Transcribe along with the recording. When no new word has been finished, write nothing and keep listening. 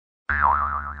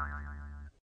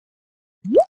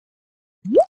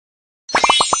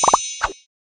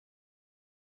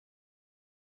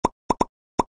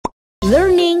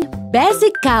Learning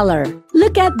basic color.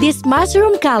 Look at this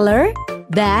mushroom color,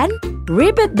 then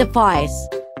repeat the voice.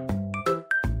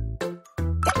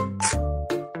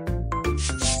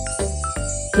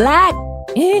 Black.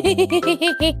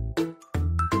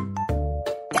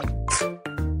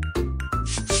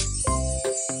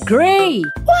 Gray.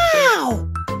 Wow!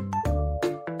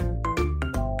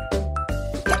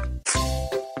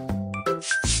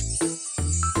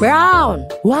 Brown.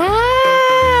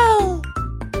 Wow!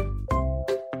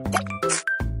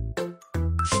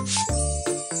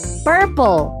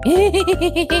 Purple.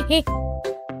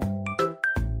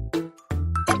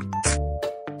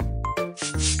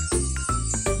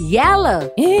 Yellow.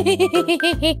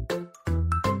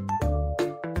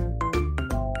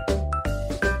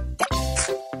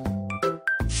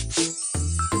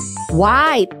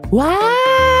 White.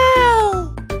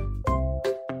 Wow!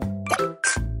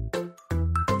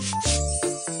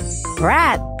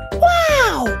 Red.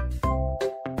 Wow!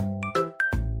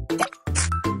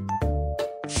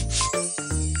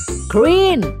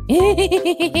 Green.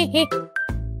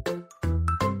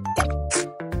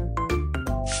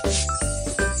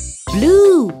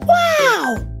 Blue.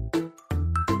 Wow!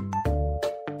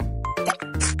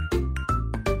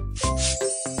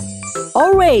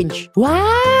 Orange.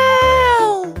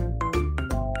 Wow!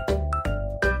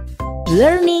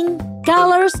 Learning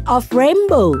colors of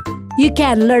rainbow. You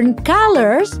can learn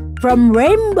colors from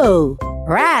rainbow.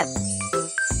 Red.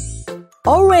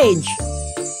 Orange.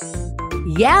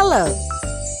 Yellow.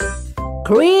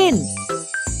 Green.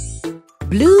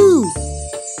 Blue.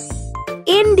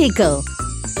 Indigo.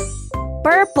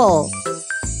 Purple.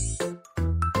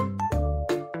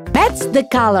 Match the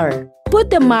color. Put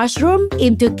the mushroom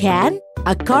into can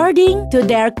according to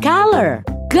their color.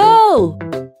 Go!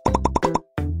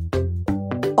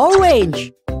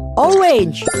 Orange.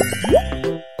 Orange.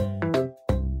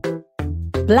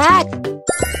 Black.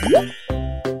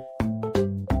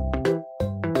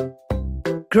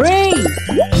 Gray.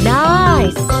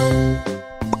 Nice.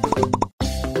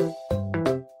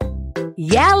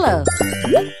 Yellow.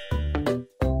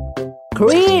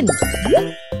 Green.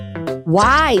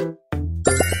 White.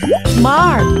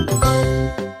 Smart.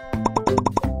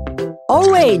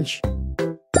 Orange.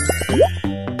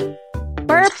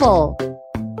 Purple.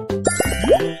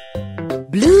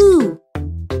 Blue.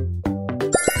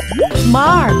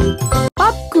 Smart.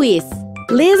 Pop quiz.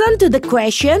 Listen to the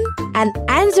question and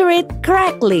answer it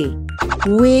correctly.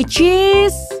 Which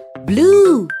is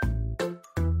blue?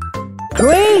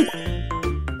 Great!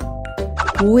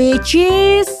 Which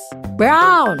is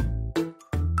brown?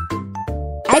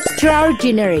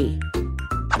 Extraordinary.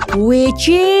 Which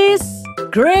is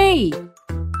gray?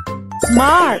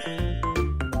 Smart.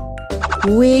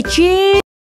 Which is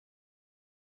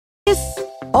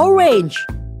orange?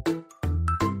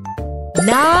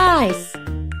 Nice.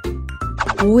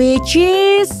 Which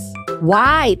is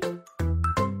white?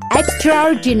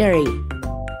 Extraordinary.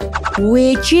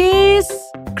 Which is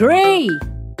gray?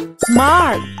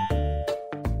 Smart.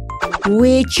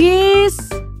 Which is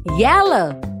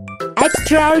yellow?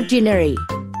 Extraordinary.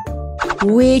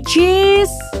 Which is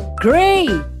gray?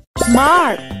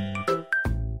 Smart.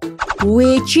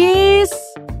 Which is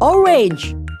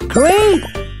orange? Great.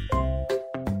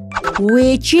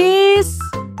 Which is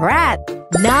red?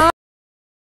 Nice.